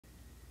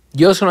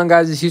Yo, what's going on,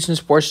 guys? It's Houston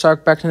Sports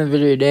Talk back in the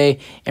video today,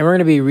 and we're going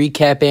to be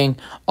recapping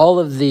all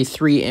of the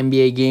 3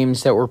 NBA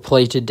games that were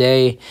played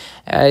today.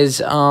 As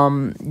there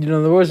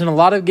wasn't a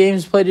lot of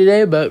games played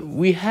today, but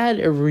we had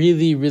a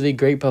really, really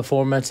great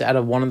performance out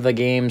of one of the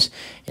games,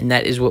 and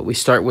that is what we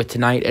start with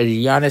tonight. As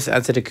Giannis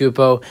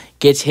Antetokounmpo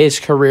gets his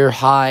career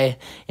high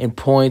in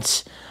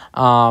points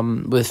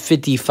with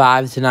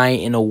 55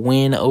 tonight in a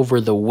win over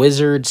the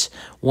Wizards,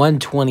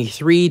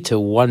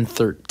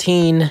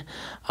 123-113.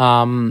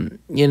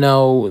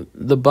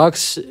 The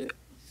Bucks,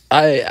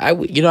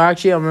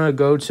 actually, I'm going to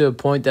go to a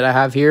point that I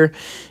have here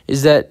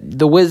is that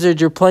the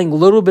Wizards are playing a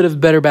little bit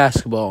of better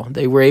basketball.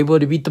 They were able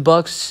to beat the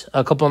Bucks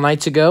a couple of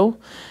nights ago,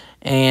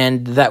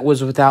 and that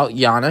was without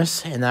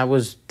Giannis, and that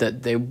was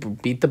that they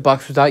beat the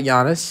Bucks without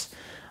Giannis,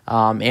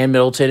 and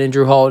Middleton and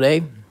Drew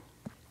Holiday.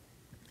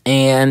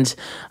 And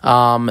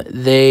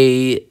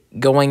they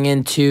going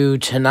into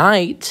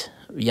tonight,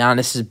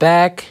 Giannis is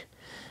back.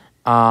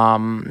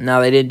 Now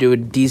they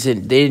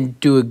didn't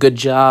do a good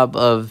job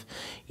of,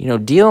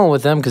 dealing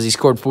with them because he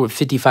scored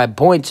 55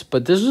 points,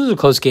 but this was a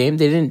close game.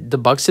 The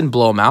Bucks didn't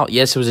blow them out.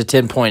 Yes, it was a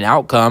 10-point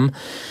outcome,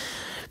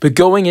 but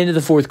going into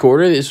the fourth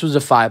quarter, this was a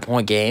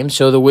 5-point game.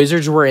 So the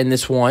Wizards were in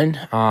this one.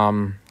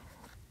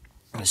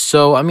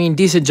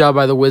 Decent job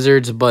by the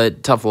Wizards,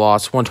 but tough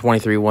loss,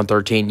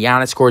 123-113.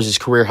 Giannis scores his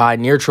career high,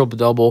 near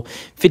triple-double,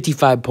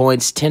 55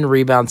 points, 10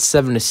 rebounds,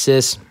 7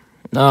 assists.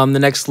 The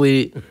next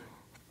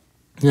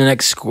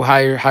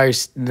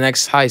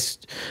high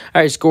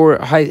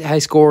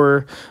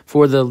scorer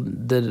for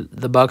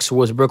the Bucks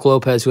was Brook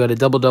Lopez, who had a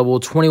double-double,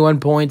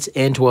 21 points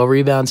and 12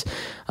 rebounds.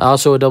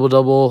 Also a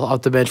double-double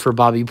off the bench for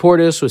Bobby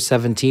Portis with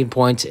 17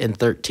 points and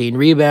 13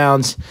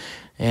 rebounds.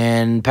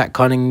 And Pat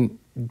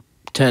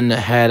Connaughton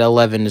had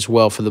 11 as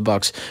well for the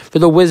Bucks. For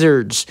the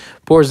Wizards,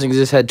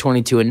 Porzingis had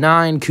 22 and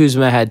 9.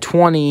 Kuzma had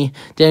 20.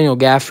 Daniel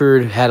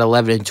Gafford had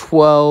 11 and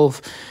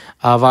 12.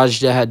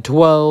 Vajda had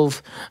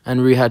 12,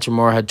 and Rui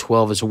Hachimura had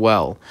 12 as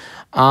well.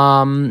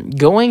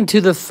 Going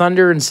to the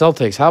Thunder and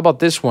Celtics. How about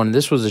this one?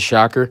 This was a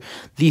shocker.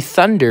 The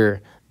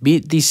Thunder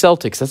beat the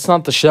Celtics. That's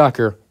not the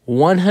shocker.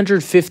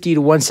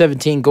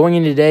 150-117. Going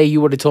in today,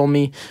 you would have told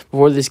me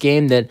before this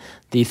game that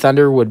the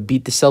Thunder would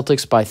beat the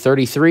Celtics by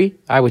 33.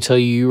 I would tell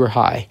you were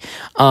high.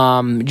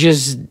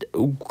 Just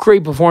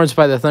great performance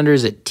by the Thunder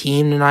as a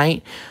team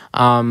tonight.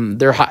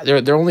 Their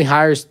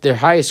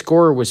highest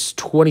scorer was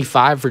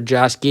 25 for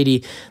Josh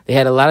Giddey. They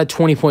had a lot of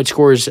 20-point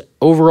scores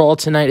overall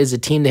tonight as a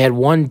team. They had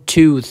 5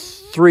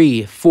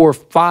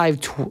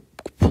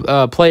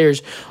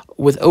 players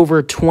with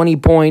over 20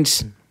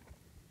 points,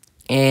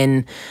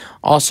 and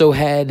also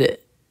had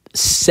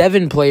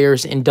 7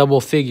 players in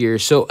double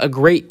figures. So a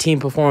great team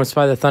performance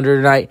by the Thunder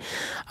tonight.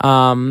 For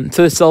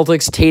the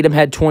Celtics, Tatum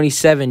had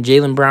 27,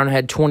 Jaylen Brown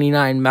had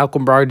 29,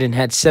 Malcolm Brogdon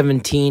had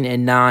 17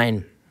 and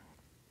 9,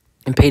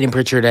 and Peyton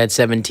Pritchard had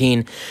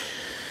 17.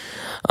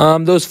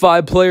 Those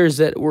 5 players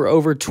that were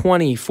over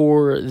 20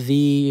 for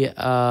the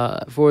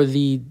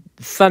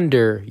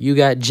Thunder, you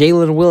got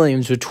Jalen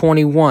Williams with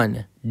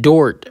 21,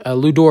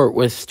 Lou Dort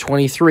with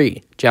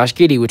 23, Josh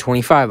Giddey with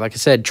 25, like I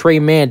said, Trey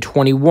Mann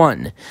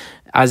 21,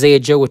 Isaiah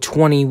Joe with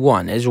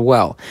 21 as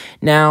well.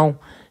 Now,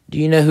 do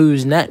you know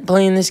who's not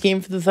playing this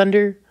game for the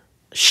Thunder?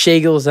 Shai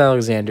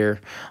Gilgeous-Alexander.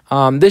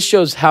 This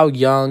shows how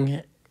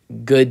young,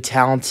 good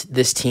talent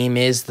this team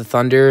is, the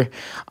Thunder,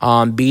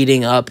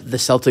 beating up the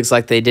Celtics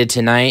like they did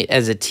tonight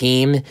as a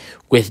team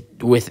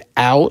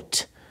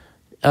without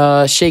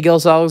Shai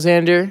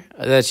Gilgeous-Alexander.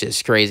 That's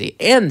just crazy.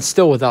 And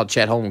still without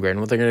Chet Holmgren,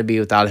 what they're going to be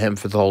without him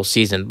for the whole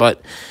season.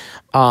 But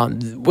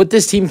what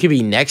this team could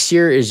be next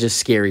year is just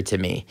scary to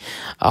me.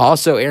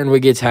 Also, Aaron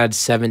Wiggins had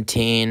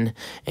 17,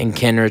 and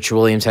Kenrich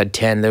Williams had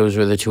 10. Those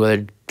were the 2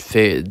 other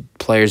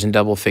players in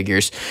double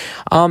figures.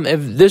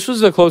 If this was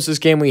the closest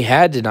game we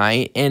had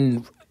tonight,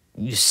 and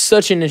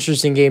such an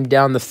interesting game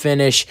down the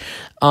finish.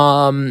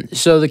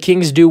 So the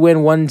Kings do win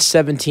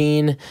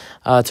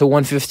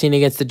 117-115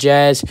 against the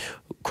Jazz.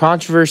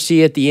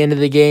 Controversy at the end of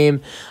the game.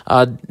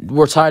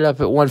 We're tied up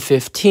at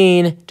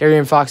 115.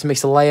 De'Aaron Fox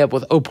makes a layup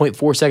with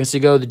 0.4 seconds to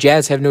go. The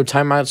Jazz have no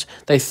timeouts.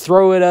 They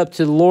throw it up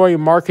to Lauri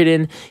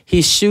Markkanen.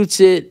 He shoots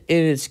it,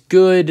 and it's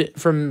good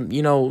from,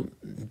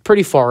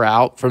 pretty far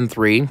out from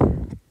 3.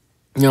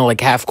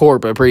 Like half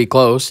court, but pretty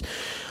close.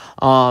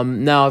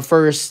 Now, at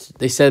first,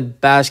 they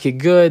said basket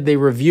good. They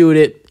reviewed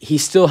it. He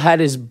still had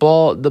his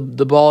ball, the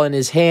ball in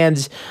his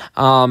hands.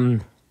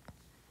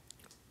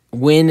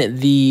 When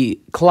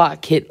the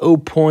clock hit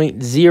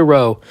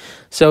 0.0.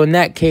 So in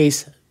that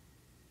case,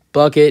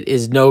 bucket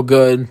is no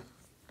good.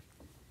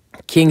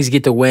 Kings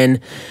get the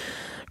win.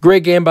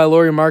 Great game by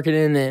Lauri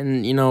Markkanen,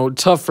 and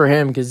tough for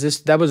him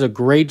because that was a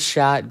great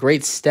shot,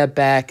 great step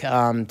back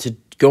to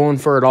going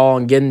for it all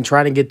and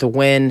trying to get the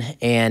win,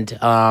 and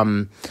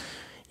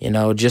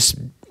just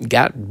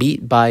got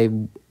beat by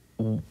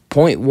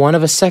 0.1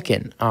 of a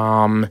second.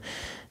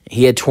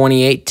 He had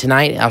 28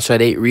 tonight, also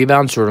had 8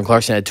 rebounds. Jordan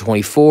Clarkson had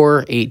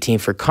 24, 18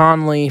 for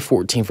Conley,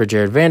 14 for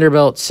Jared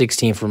Vanderbilt,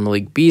 16 for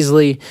Malik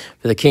Beasley.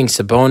 For the Kings,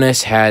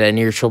 Sabonis had a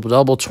near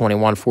triple-double,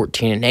 21,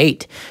 14, and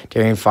 8.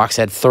 De'Aaron Fox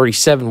had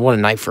 37. What a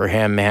night for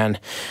him, man.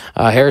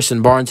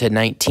 Harrison Barnes had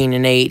 19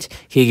 and 8.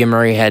 Keegan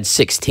Murray had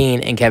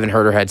 16, and Kevin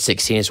Huerter had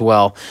 16 as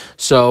well.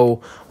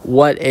 So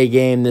what a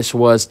game this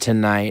was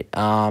tonight.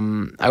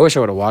 I wish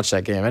I would have watched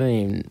that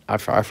game. I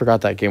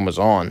forgot that game was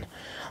on.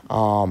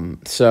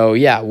 So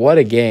yeah, what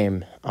a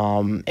game.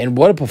 And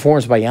what a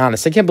performance by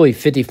Giannis. I can't believe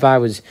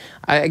 55 was,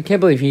 I can't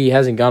believe he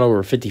hasn't gone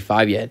over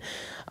 55 yet.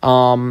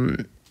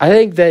 I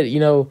think that,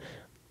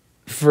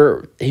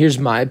 here's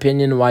my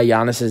opinion why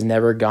Giannis has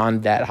never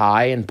gone that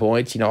high in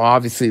points.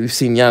 Obviously we've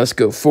seen Giannis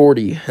go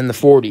 40 in the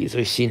 40s.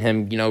 We've seen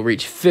him,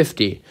 reach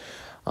 50.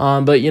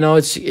 But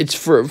it's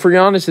for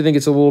Giannis, I think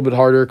it's a little bit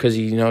harder because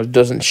he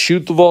doesn't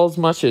shoot the ball as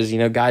much as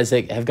guys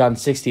that have gotten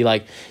 60,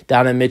 like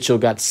Donovan Mitchell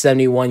got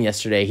 71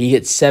 yesterday. He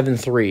hit 7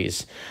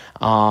 threes.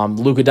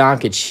 Luka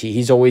Doncic,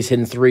 he's always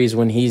hitting threes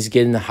when he's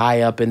getting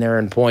high up in there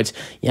in points.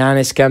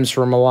 Giannis comes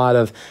from a lot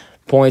of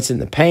points in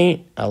the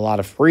paint, a lot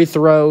of free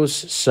throws.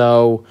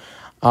 So,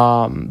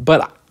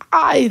 but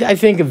I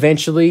think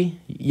eventually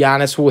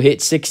Giannis will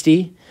hit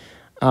 60.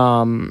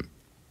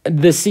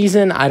 This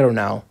season, I don't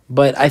know,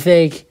 but I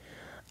think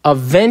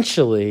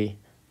eventually,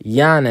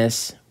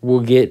 Giannis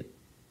will get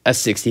a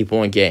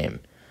 60-point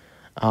game.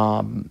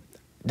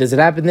 Does it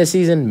happen this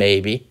season?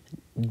 Maybe.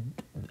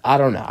 I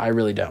don't know. I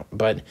really don't.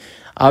 But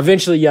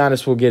eventually,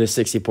 Giannis will get a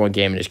 60-point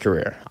game in his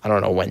career. I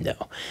don't know when,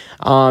 though.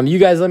 You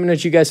guys, let me know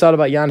what you guys thought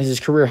about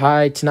Giannis' career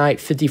high tonight,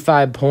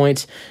 55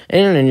 points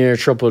and a near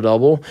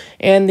triple-double.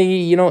 And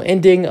the,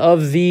 ending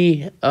of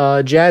the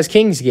Jazz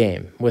Kings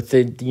game with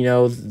the,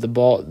 the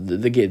ball,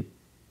 the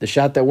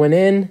shot that went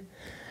in.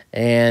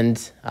 And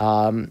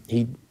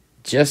he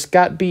just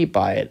got beat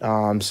by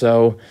it.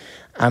 So,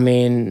 I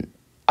think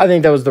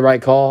that was the right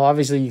call.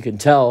 Obviously, you can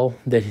tell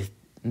that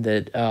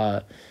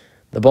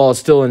the ball is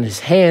still in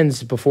his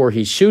hands before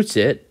he shoots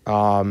it.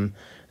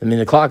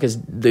 The clock is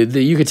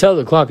you could tell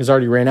the clock has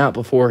already ran out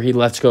before he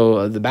lets go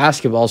of the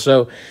basketball.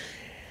 So,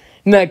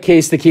 in that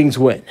case, the Kings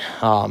win.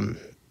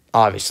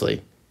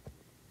 Obviously.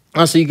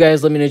 Also, you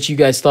guys, let me know what you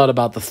guys thought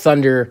about the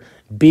Thunder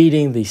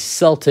beating the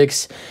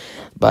Celtics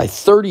by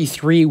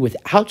 33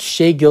 without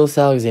Shai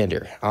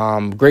Gilgeous-Alexander.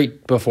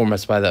 Great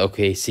performance by the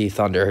OKC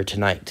Thunder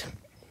tonight.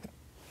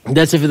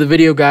 That's it for the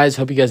video, guys.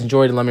 Hope you guys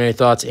enjoyed, and let me know your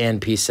thoughts, and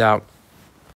peace out.